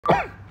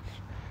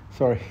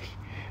Sorry,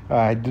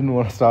 I didn't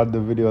want to start the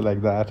video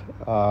like that.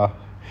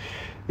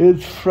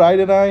 It's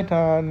Friday night,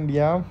 and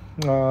yeah,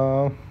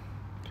 uh,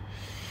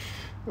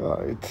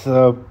 it's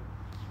I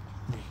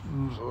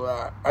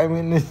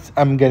mean,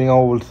 I'm getting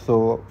old,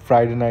 so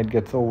Friday night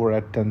gets over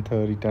at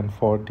 10:30,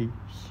 10:40.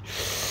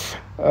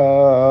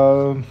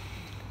 Um,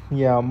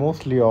 yeah,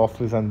 mostly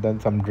office and then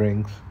some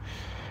drinks.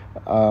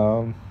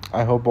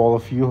 I hope all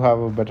of you have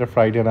a better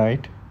Friday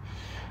night.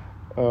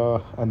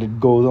 And it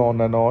goes on,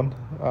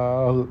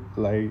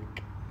 like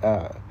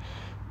uh,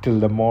 till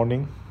the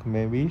morning,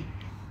 maybe.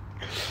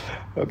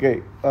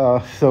 Okay,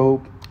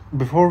 so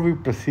before we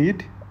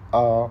proceed,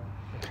 uh,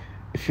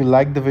 if you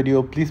like the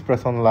video, please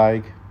press on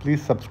like,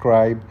 please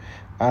subscribe,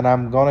 and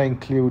I'm gonna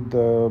include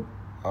the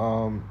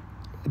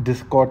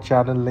Discord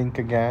channel link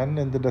again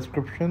in the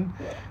description.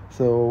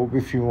 So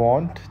if you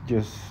want,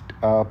 just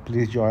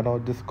please join our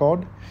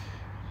Discord.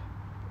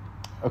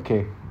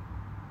 Okay,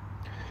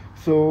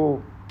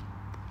 so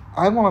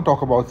I want to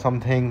talk about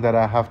something that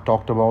I have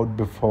talked about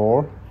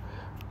before,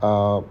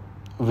 uh,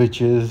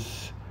 which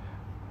is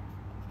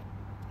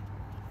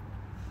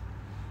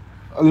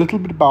a little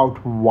bit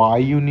about why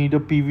you need a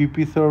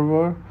PvP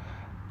server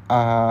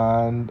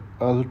and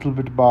a little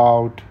bit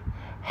about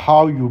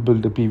how you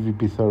build a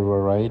PvP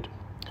server, right?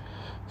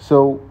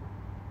 So,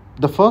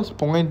 the first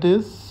point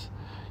is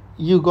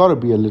you gotta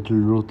be a little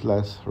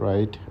ruthless,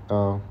 right?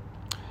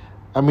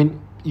 I mean,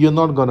 you're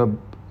not gonna,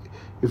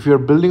 if you're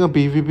building a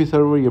PvP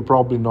server, you're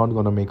probably not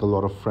gonna make a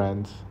lot of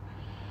friends.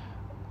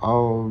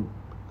 Um,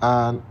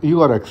 and you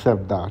gotta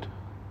accept that.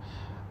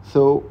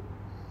 So,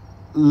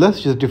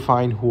 let's just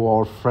define who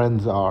our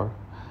friends are.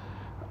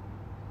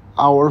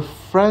 Our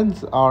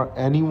friends are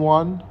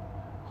anyone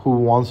who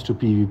wants to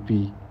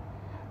PvP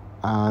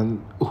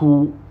and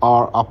who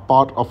are a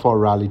part of our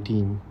rally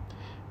team.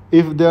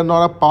 If they're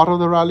not a part of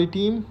the rally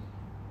team,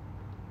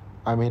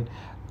 I mean,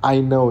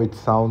 I know it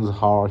sounds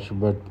harsh,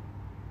 but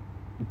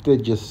they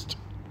just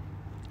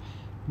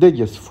they're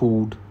just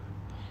food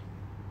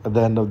at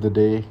the end of the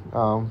day.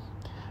 And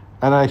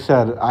I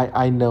said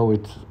I know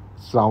it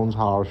sounds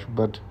harsh,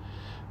 but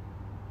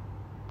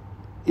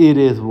it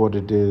is what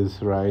it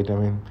is, right? I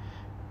mean,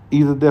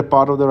 either they're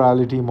part of the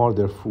rally team or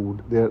they're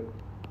food.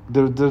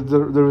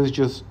 There is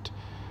just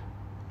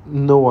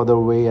no other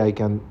way I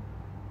can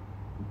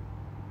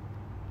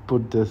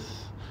put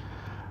this.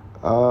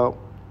 Uh,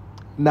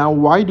 Now,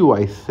 why do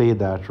I say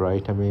that,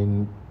 right? I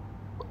mean,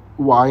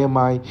 why am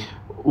I,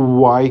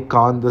 why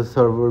can't the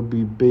server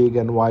be big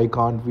and why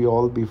can't we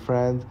all be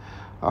friends?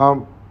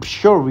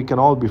 Sure, we can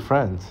all be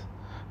friends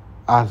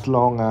as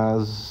long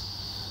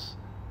as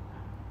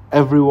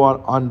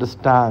everyone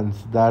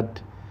understands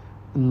that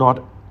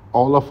not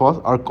all of us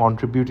are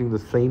contributing the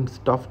same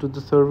stuff to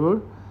the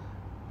server,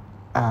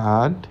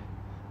 and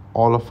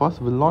all of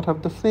us will not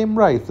have the same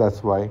rights.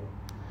 That's why.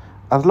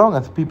 As long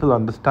as people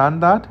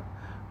understand that,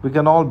 we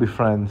can all be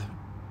friends.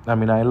 I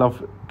mean, I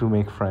love to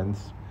make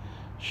friends,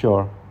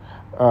 sure.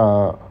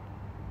 Uh,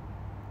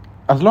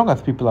 as long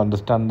as people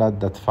understand that,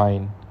 that's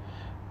fine.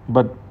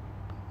 But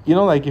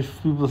like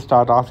if people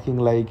start asking,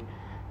 like,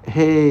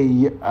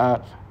 hey,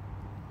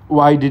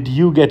 why did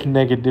you get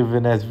negative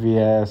in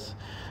SVS?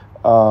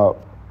 Uh,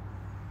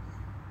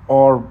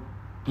 or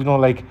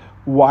like,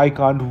 why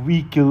can't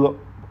we kill,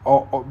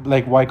 or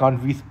like, why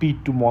can't we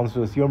speed to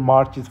monsters? Your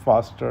march is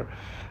faster.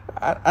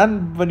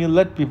 And when you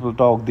let people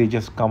talk, they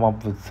just come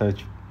up with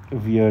such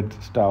weird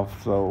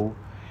stuff. So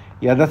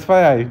yeah, that's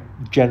why I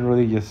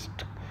generally just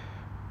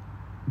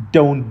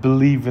don't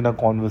believe in a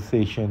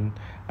conversation,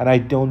 and I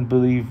don't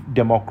believe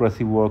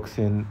democracy works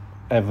in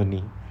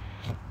Evony.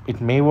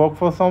 It may work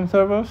for some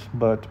servers,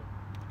 but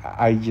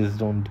I just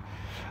don't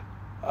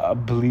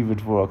believe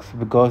it works,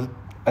 because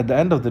at the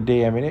end of the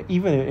day, I mean,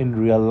 even in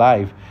real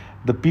life,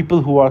 the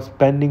people who are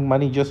spending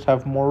money just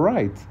have more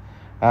rights.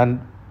 And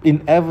in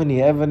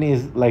Evany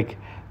is like,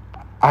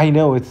 I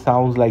know it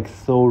sounds like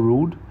so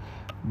rude,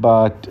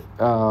 but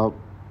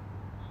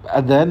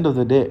at the end of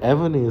the day,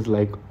 Evany is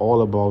like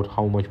all about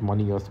how much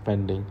money you're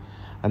spending,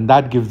 and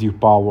that gives you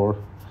power.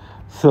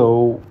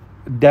 So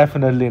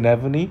definitely in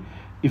Evany,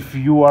 if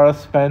you are a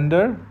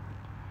spender,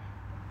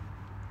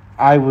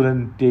 I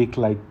wouldn't take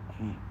like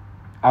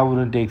I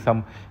wouldn't take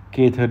some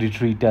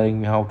K33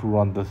 telling me how to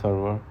run the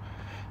server.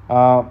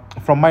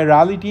 From my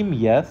rally team,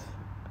 yes,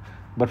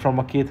 but from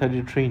a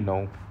K33,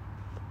 no.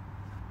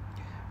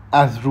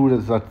 As rude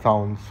as that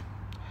sounds.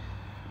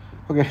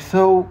 Okay,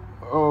 so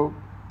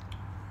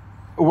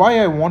why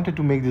I wanted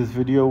to make this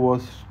video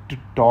was to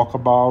talk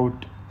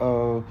about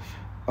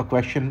a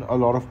question a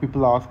lot of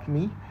people ask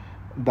me,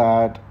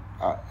 that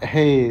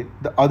hey,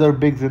 the other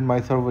bigs in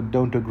my server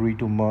don't agree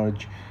to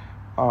merge.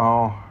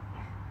 Uh,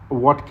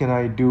 what can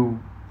I do?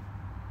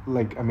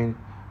 Like, I mean,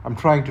 I'm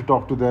trying to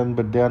talk to them,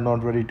 but they are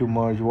not ready to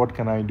merge. What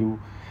can I do?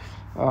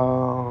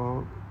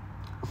 Uh,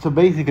 so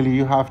basically,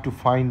 you have to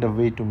find a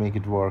way to make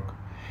it work.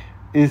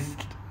 Is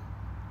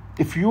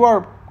If you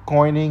are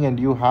coining and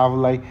you have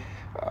like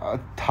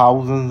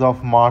thousands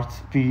of march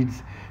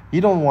speeds,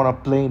 you don't want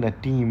to play in a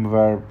team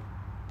where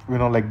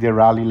like they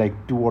rally like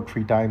 2 or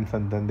 3 times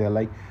and then they're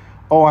like,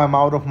 oh, I'm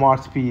out of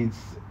March speeds,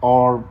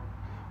 or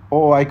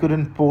oh, I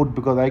couldn't port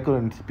because I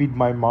couldn't speed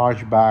my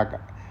March back,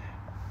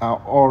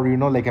 or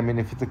like I mean,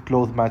 if it's a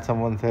close match,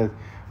 someone says,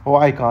 oh,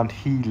 I can't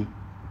heal.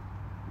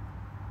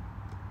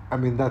 I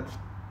mean, that's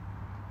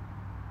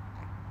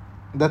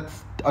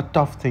a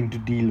tough thing to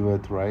deal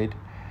with, right?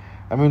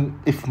 I mean,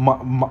 if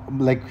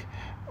like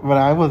when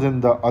I was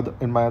in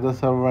my other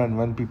server, and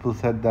when people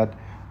said that,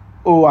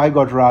 oh, I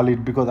got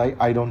rallied because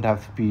I don't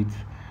have speeds,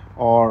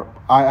 or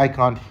I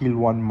can't heal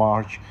one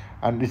march,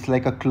 and it's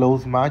like a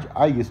close match,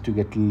 I used to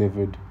get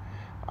livid.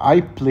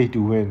 I play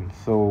to win,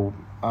 so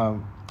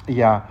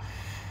yeah.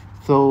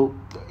 So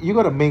you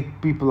gotta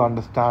make people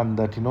understand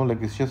that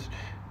like it's just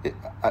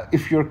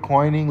if you're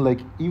coining like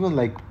even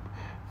like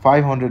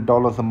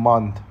 $500 a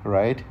month,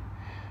 right?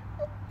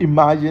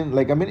 Imagine,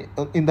 like I mean,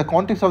 in the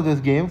context of this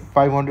game,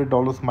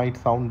 $500 might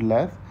sound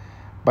less,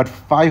 but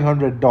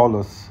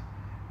 $500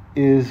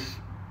 is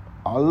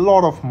a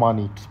lot of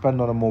money to spend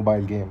on a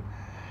mobile game.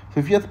 So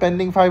if you're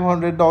spending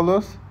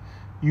 $500,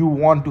 you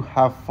want to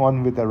have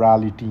fun with a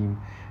rally team.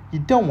 You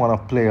don't want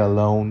to play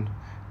alone.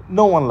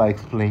 No one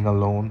likes playing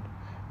alone.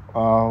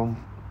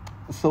 um,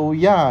 so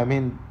yeah, I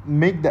mean,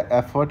 make the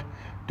effort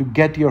to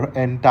get your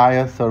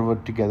entire server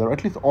together,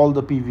 at least all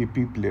the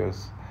PvP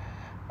players,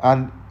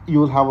 and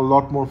you'll have a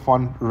lot more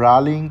fun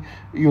rallying.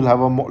 You'll have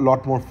a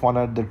lot more fun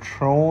at the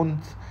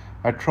thrones.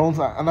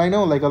 And I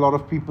know like a lot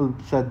of people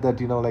said that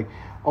like,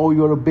 oh,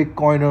 you're a big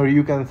coiner,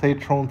 you can say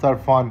thrones are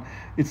fun.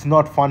 It's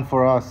not fun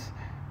for us.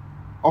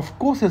 Of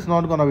course it's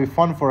not going to be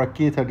fun for a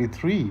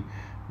K33,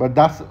 but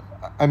that's,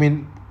 I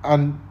mean,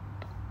 and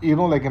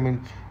like I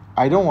mean,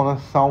 I don't want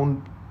to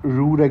sound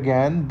rude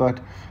again, but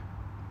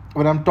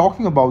when I'm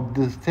talking about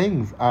these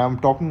things, I am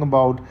talking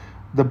about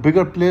the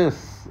bigger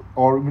players,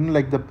 or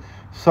like the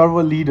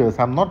server leaders.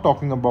 I'm not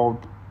talking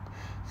about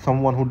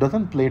someone who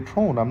doesn't play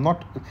Throne. I'm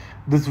not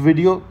this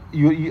video.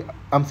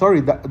 I'm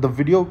sorry. The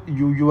video,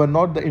 you are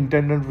not the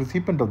intended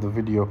recipient of the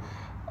video,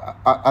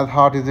 as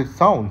hard as it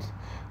sounds.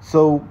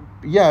 So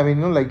yeah, I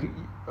mean, like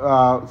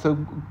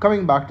so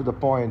coming back to the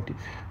point,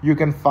 you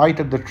can fight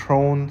at the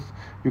thrones.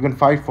 You can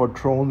fight for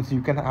thrones.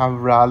 You can have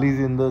rallies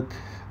in the,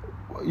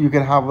 you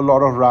can have a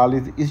lot of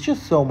rallies. It's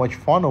just so much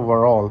fun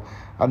overall,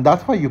 and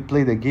that's why you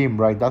play the game,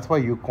 right? That's why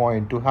you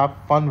coin, to have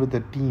fun with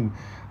the team,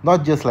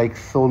 not just like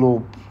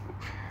solo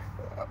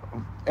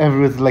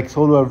everything, like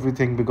solo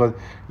everything because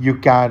you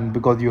can,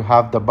 because you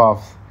have the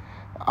buffs.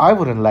 I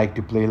wouldn't like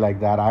to play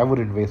like that. I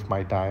wouldn't waste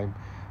my time.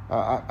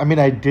 I mean,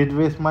 I did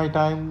waste my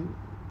time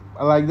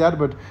like that,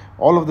 but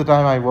all of the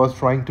time I was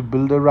trying to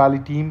build a rally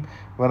team.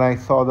 When I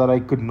saw that I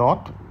could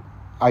not,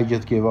 I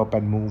just gave up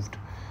and moved.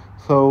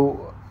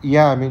 So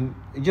yeah, I mean,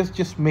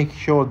 just make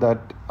sure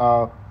that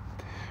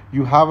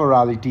you have a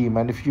rally team,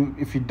 and if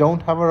you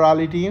don't have a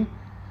rally team,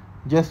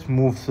 just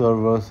move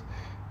servers.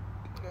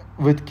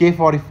 With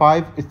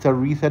K45, it's a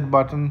reset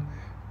button.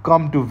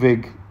 Come to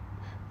Vig.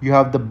 You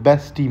have the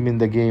best team in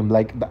the game,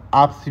 like the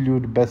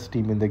absolute best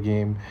team in the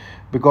game,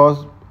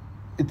 because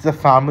it's a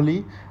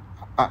family.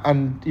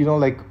 And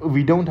like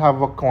we don't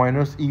have a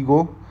coiner's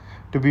ego,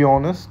 to be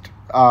honest.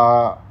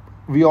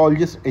 We all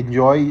just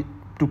enjoy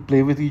to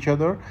play with each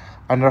other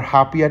and are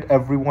happy at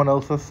everyone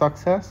else's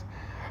success.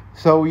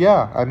 So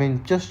yeah, I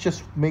mean,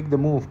 just make the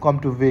move. Come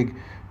to Vig.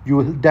 You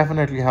will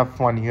definitely have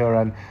fun here,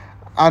 and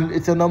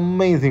it's an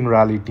amazing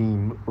rally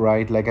team,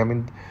 right? Like I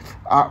mean,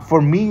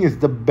 for me, it's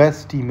the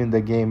best team in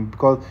the game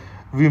because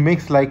we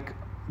mix like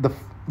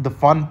the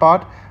fun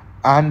part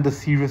and the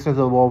seriousness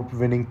about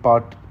winning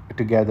part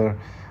together,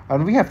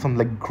 and we have some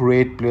like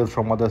great players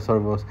from other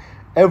servers.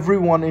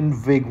 Everyone in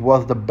Vig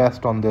was the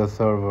best on their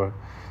server,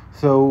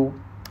 so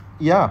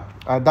yeah,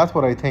 that's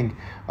what I think.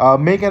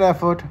 Make an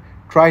effort,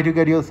 try to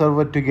get your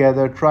server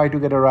together, try to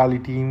get a rally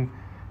team.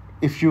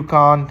 If you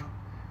can't,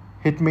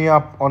 hit me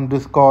up on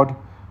Discord.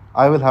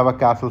 I will have a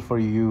castle for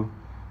you,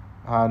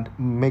 and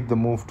make the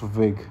move to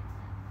Vig.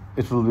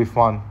 It will be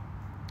fun.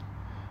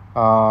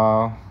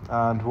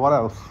 And what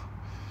else?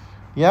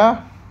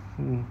 Yeah,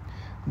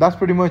 that's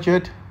pretty much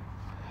it.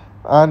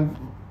 And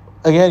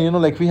again,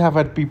 like we have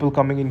had people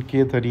coming in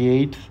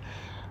K38,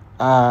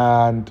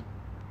 and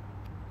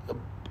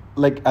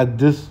like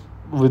at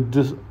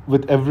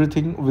with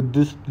everything with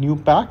this new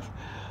packs,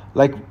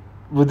 like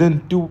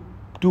within two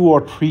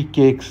or three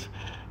cakes,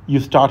 you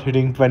start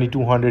hitting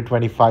 2200,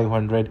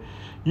 2500.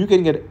 You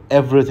can get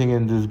everything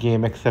in this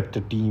game except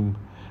a team.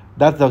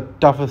 That's the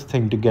toughest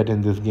thing to get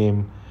in this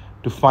game,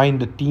 to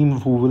find a team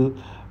who will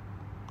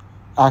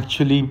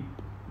actually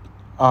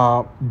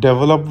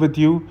develop with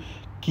you,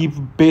 keep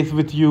pace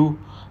with you,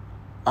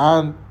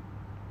 and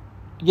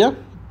yeah,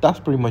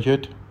 that's pretty much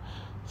it.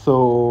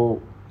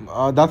 So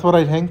that's what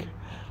I think.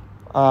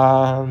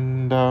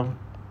 And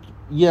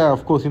yeah,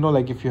 of course,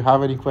 like if you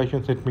have any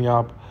questions, hit me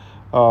up.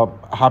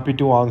 Happy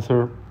to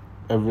answer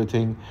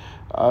everything.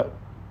 uh,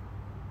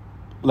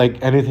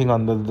 like anything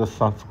under the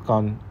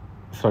sun.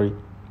 Sorry,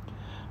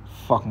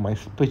 fuck, my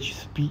speech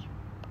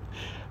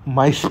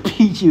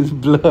is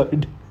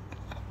blurred.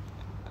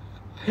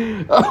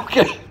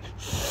 Okay,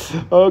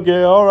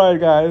 Okay, all right,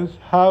 guys.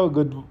 Have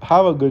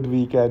a good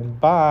weekend.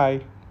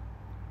 Bye.